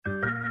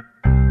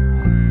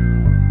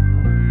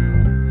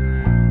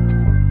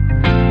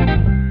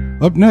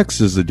Up next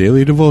is the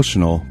Daily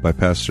Devotional by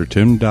Pastor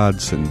Tim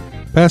Dodson,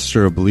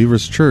 pastor of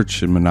Believers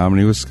Church in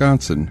Menominee,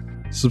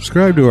 Wisconsin.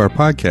 Subscribe to our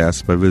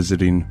podcast by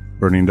visiting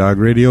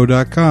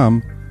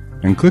BurningDogRadio.com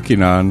and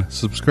clicking on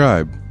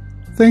subscribe.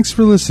 Thanks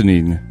for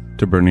listening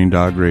to Burning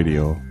Dog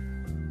Radio.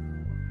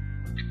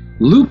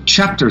 Luke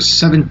chapter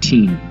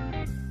 17,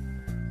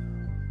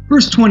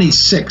 verse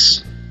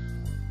 26.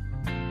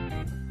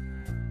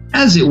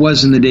 As it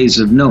was in the days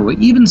of Noah,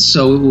 even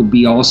so it will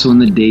be also in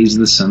the days of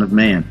the Son of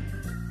Man.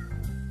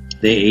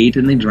 They ate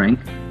and they drank,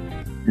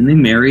 and they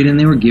married and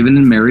they were given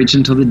in marriage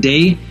until the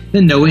day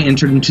that Noah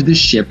entered into the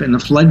ship, and the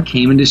flood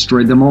came and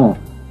destroyed them all.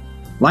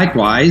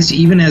 Likewise,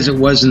 even as it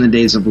was in the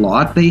days of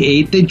Lot, they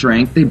ate, they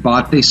drank, they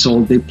bought, they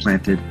sold, they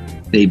planted,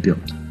 they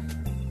built.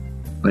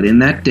 But in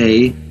that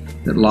day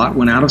that Lot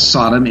went out of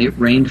Sodom, it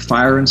rained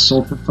fire and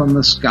sulfur from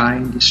the sky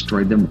and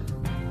destroyed them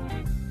all.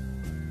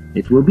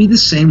 It will be the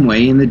same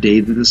way in the day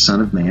that the Son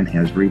of Man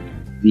has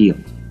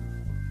revealed.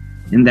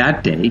 In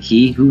that day,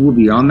 he who will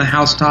be on the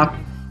housetop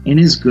and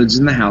his goods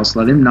in the house,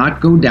 let him not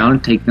go down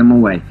and take them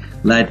away.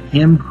 Let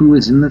him who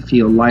is in the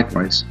field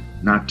likewise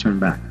not turn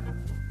back.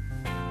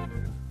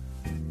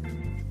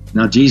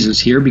 Now Jesus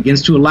here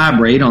begins to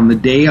elaborate on the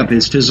day of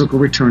his physical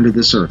return to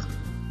this earth.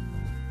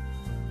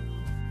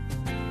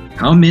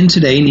 How men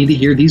today need to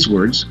hear these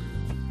words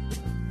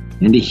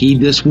and to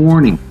heed this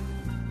warning.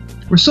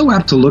 We're so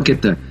apt to look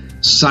at the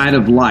side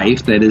of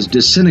life that is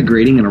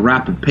disintegrating at a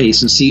rapid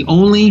pace and see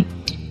only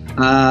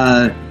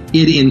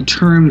it in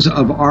terms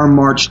of our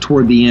march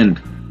toward the end.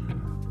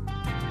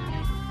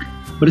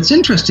 But it's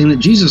interesting that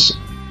Jesus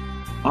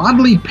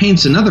oddly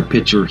paints another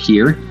picture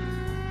here,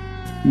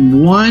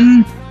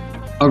 one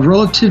of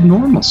relative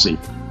normalcy,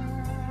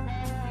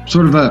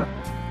 sort of a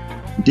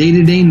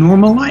day-to-day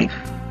normal life,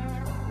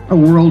 a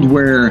world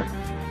where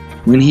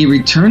when he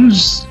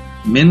returns,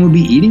 men will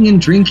be eating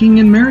and drinking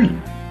and marrying.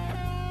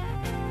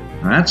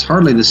 Now, that's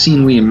hardly the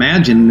scene we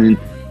imagine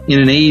in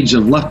an age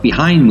of Left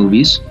Behind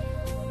movies.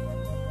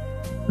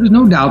 There's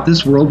no doubt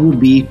this world will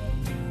be,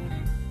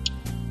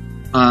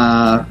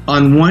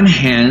 on one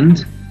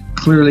hand,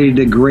 clearly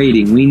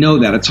degrading. We know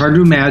that. It's hard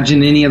to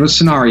imagine any other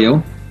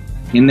scenario,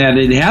 in that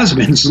it has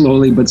been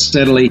slowly but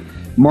steadily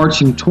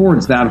marching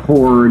towards that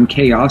horror and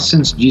chaos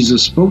since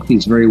Jesus spoke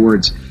these very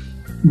words.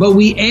 But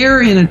we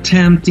err in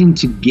attempting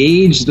to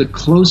gauge the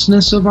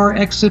closeness of our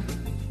exit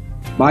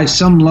by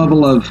some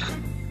level of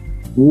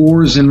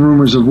wars and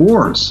rumors of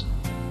wars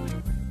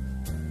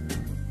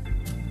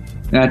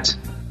that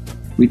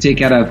we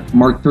take out of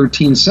Mark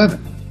 13:7.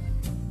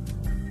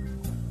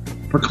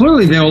 For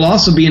clearly there will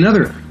also be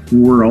another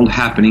world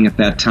happening at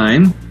that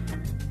time,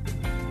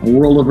 a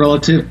world of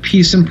relative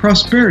peace and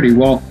prosperity.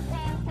 While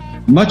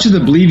much of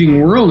the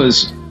believing world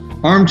is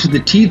armed to the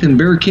teeth and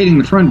barricading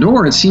the front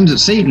door, it seems that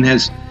Satan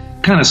has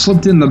kind of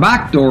slipped in the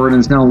back door and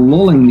is now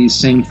lulling these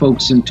same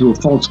folks into a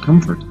false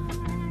comfort.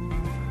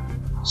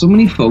 So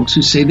many folks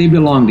who say they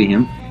belong to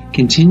him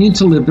continue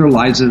to live their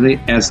lives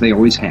as they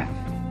always have,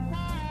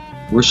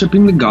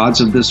 worshiping the gods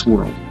of this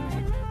world.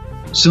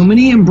 So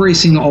many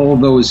embracing all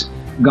those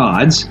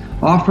gods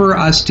offer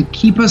us to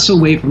keep us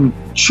away from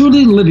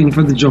truly living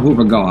for the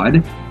Jehovah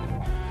God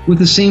with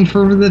the same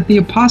fervor that the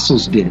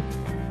apostles did.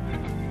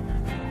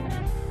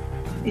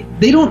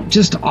 They don't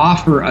just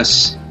offer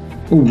us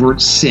overt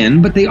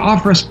sin, but they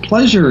offer us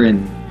pleasure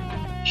in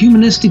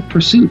humanistic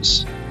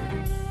pursuits.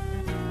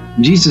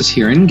 Jesus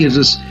herein gives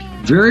us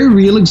very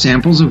real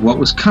examples of what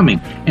was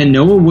coming, and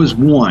Noah was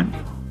one.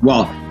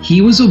 While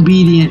he was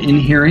obedient in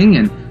hearing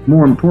and,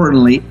 more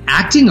importantly,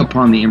 acting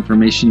upon the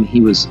information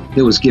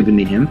that was given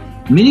to him,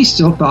 many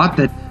still thought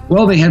that,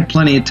 well, they had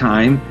plenty of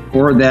time,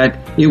 or that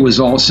it was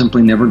all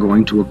simply never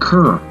going to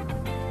occur.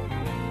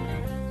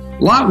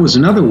 Lot was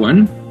another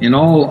one. In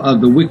all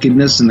of the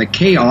wickedness and the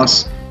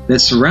chaos that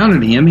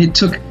surrounded him, it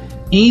took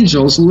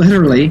angels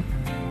literally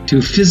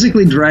to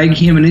physically drag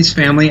him and his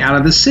family out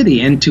of the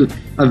city and to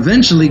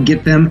eventually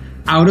get them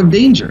out of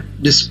danger.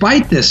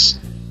 Despite this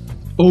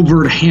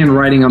overt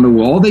handwriting on the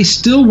wall, they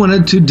still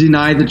wanted to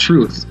deny the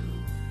truth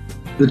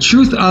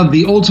of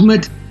the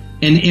ultimate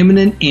and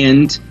imminent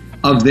end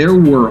of their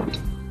world.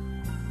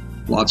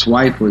 Lot's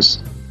wife was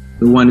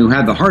the one who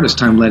had the hardest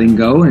time letting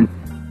go, and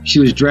she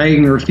was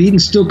dragging her feet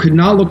and still could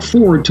not look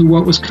forward to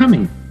what was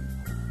coming.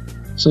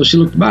 So she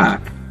looked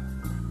back,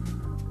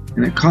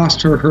 and it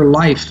cost her her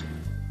life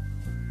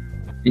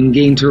and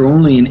gained her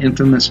only an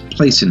infamous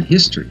place in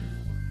history.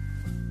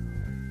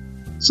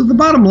 So the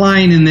bottom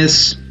line in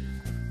this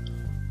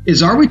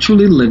is, are we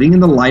truly living in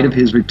the light of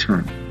his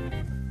return?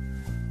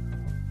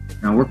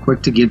 Now, we're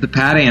quick to give the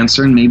pat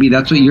answer, and maybe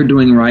that's what you're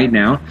doing right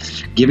now,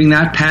 giving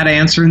that pat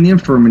answer in the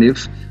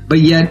affirmative, but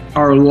yet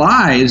our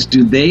lives,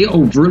 do they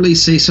overtly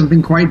say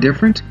something quite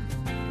different?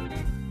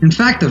 In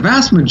fact, the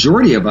vast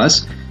majority of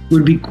us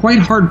would be quite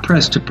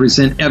hard-pressed to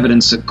present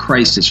evidence that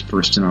Christ is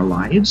first in our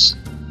lives,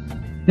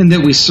 and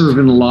that we serve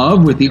in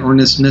love with the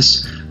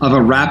earnestness of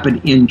a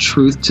rapid in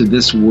truth to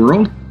this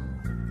world.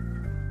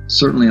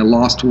 Certainly a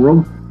lost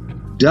world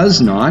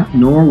does not,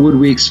 nor would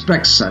we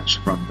expect such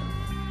from them.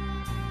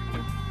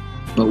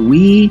 But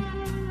we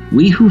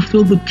We who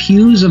fill the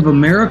pews of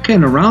America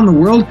and around the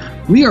world,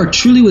 we are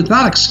truly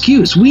without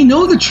excuse. We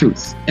know the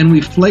truth, and we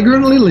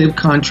flagrantly live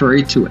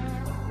contrary to it.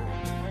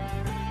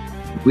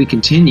 If we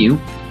continue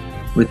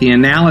with the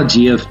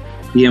analogy of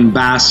the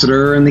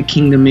ambassador and the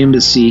kingdom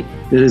embassy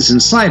that is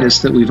inside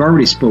us that we've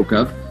already spoke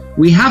of,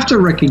 we have to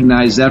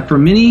recognize that for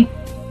many,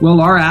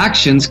 our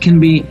actions can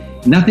be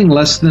nothing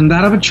less than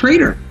that of a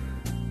traitor.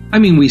 I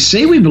mean, we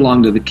say we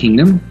belong to the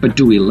kingdom, but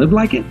do we live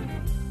like it?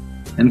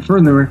 And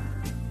further,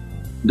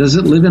 does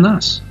it live in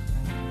us?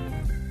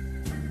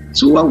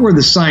 So what were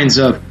the signs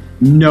of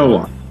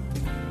Noah?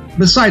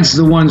 Besides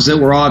the ones that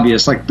were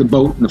obvious, like the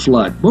boat and the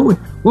flood. What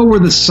were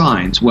the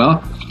signs?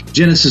 Well,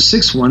 Genesis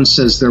 6:1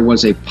 says there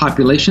was a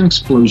population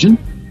explosion.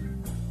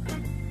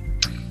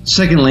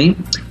 Secondly,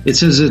 it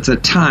says it's a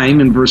time,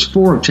 in verse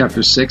 4 of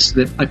chapter 6,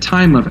 that a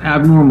time of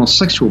abnormal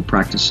sexual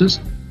practices.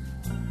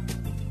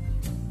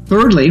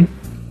 Thirdly,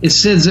 it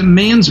says that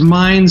man's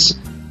minds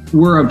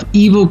were of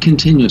evil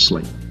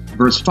continuously.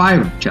 Verse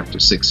 5 of chapter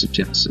 6 of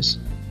Genesis.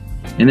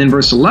 And then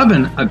verse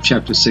 11 of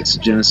chapter 6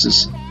 of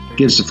Genesis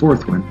gives the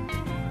fourth one,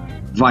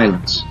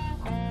 violence.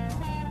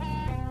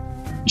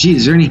 Gee,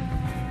 is there any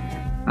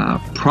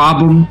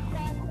problem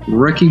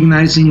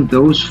recognizing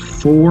those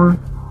four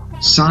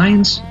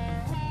signs?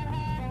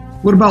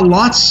 What about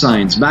Lot's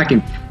signs? Back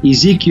in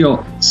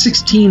Ezekiel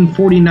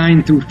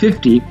 16:49 through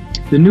 50,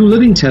 the New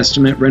Living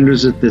Testament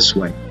renders it this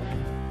way.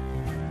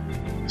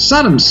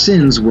 Sodom's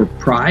sins were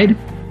pride,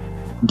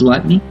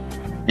 gluttony,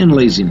 and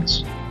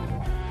laziness.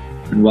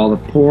 And while the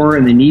poor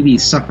and the needy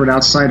suffered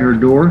outside her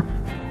door,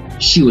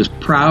 she was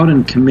proud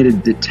and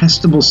committed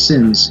detestable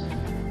sins,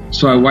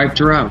 so I wiped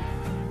her out,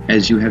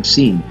 as you have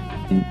seen.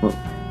 End quote.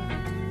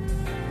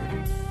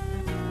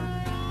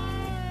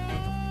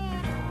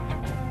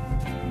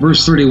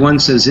 Verse 31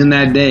 says, in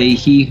that day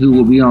he who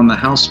will be on the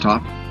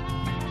housetop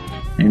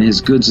and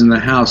his goods in the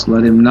house,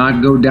 let him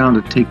not go down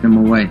to take them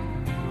away.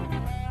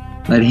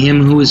 Let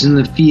him who is in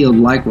the field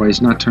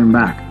likewise not turn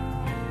back.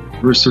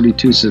 Verse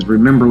 32 says,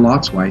 remember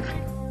Lot's wife.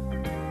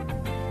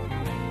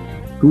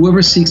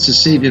 Whoever seeks to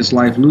save his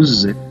life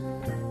loses it,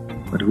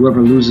 but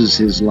whoever loses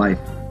his life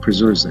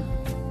preserves it.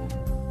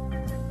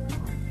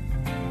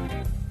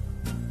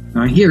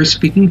 Now here,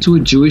 speaking to a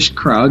Jewish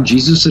crowd,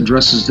 Jesus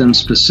addresses them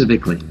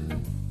specifically.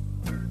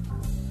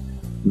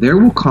 There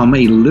will come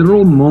a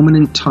literal moment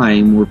in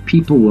time where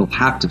people will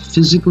have to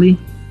physically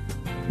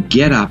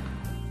get up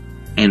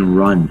and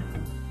run.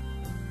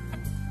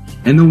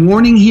 And the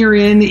warning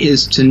herein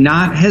is to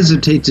not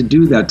hesitate to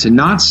do that, to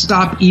not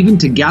stop even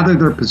to gather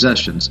their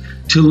possessions,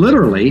 to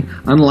literally,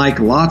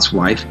 unlike Lot's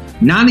wife,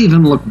 not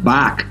even look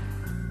back.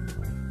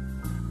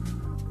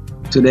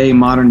 Today,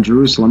 modern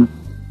Jerusalem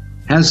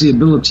has the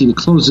ability to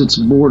close its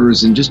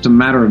borders in just a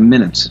matter of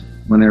minutes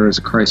when there is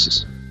a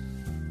crisis.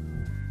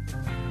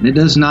 And it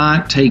does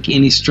not take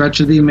any stretch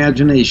of the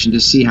imagination to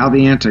see how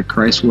the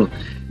Antichrist will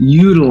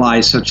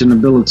utilize such an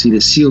ability to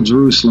seal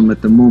Jerusalem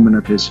at the moment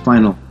of his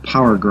final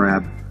power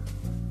grab,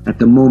 at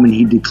the moment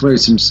he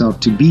declares himself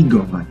to be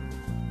God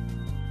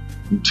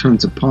and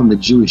turns upon the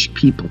Jewish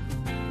people.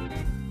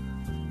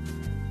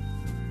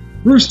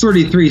 Verse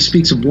 33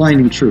 speaks of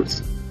blinding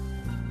truth,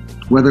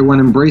 whether one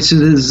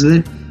embraces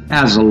it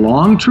as a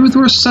long truth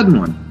or a sudden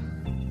one.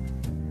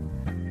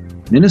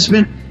 Men have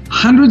spent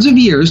hundreds of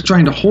years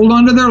trying to hold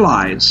on to their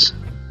lies.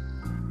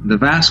 The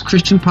vast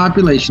Christian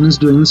population is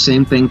doing the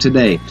same thing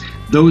today.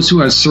 Those who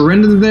have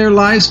surrendered their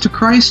lives to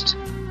Christ,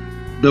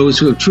 those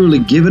who have truly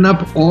given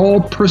up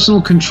all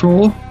personal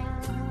control,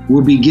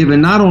 will be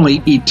given not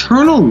only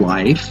eternal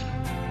life,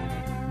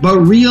 but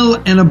real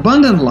and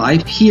abundant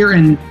life here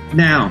and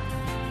now.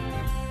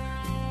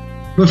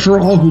 But for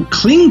all who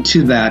cling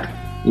to that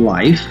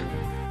life,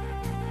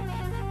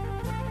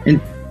 and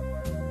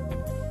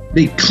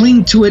they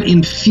cling to it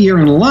in fear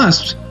and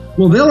lust,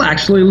 well, they'll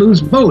actually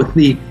lose both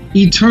the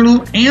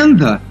eternal and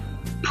the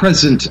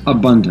present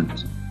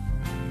abundant.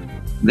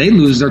 They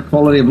lose their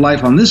quality of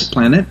life on this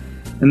planet,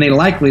 and they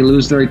likely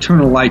lose their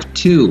eternal life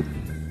too.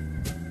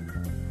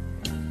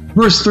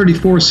 Verse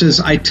 34 says,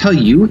 I tell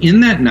you, in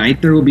that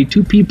night there will be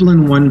two people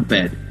in one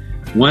bed.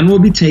 One will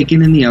be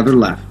taken and the other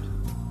left.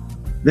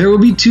 There will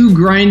be two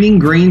grinding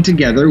grain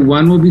together.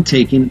 One will be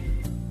taken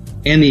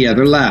and the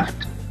other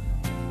left.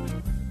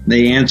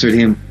 They answered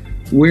him,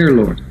 where,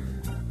 Lord?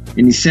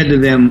 And he said to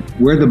them,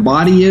 where the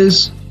body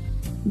is,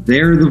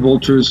 there the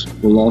vultures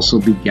will also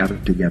be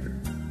gathered together.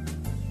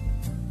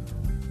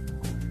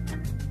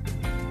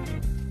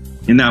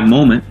 In that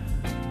moment,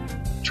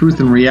 truth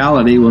and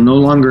reality will no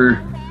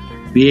longer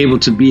be able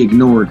to be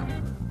ignored.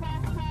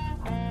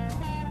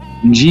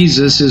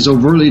 Jesus is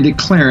overtly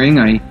declaring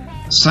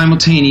a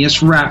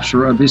simultaneous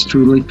rapture of his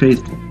truly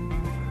faithful.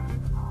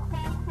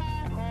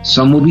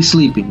 Some will be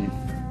sleeping,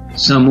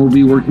 some will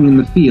be working in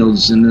the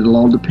fields, and it'll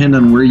all depend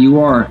on where you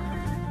are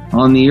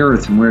on the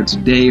earth and where it's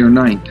day or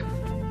night.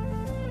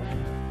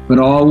 But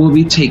all will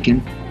be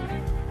taken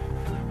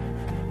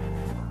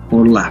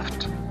or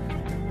left.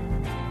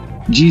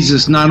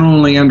 Jesus not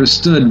only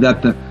understood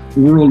that the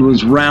world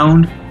was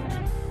round,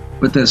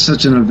 but that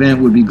such an event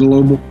would be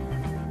global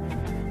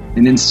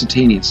and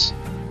instantaneous.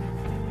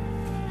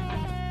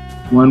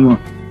 One will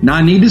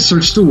not need to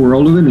search the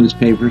world or the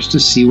newspapers to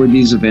see where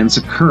these events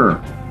occur.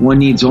 One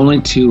needs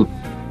only to,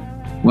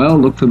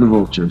 look for the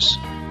vultures,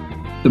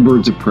 the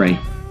birds of prey,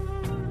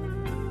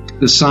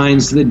 the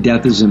signs that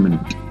death is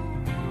imminent.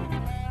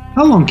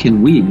 How long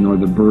can we ignore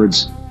the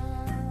birds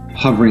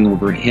hovering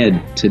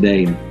overhead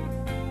today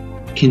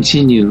and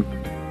continue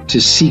to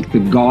seek the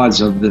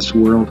gods of this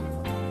world?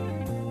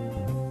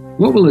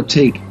 What will it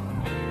take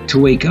to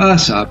wake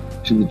us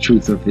up to the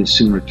truth of His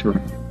soon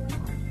return?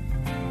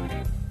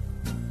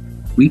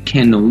 We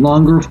can no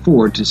longer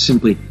afford to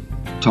simply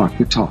talk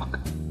the talk.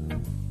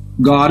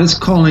 God is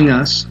calling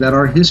us that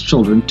are His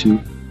children to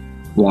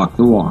walk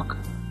the walk.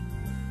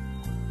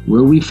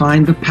 Will we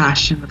find the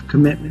passion of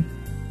commitment?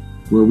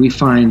 Will we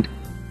find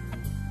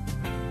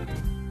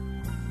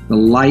the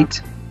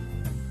light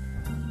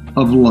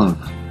of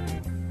love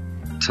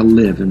to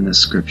live in this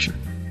scripture?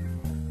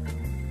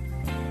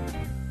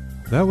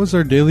 That was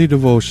our daily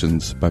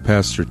devotions by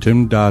Pastor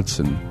Tim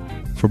Dodson.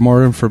 For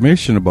more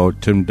information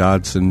about Tim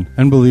Dodson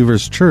and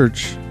Believers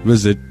Church,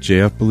 visit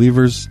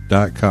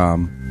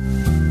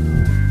jfbelievers.com.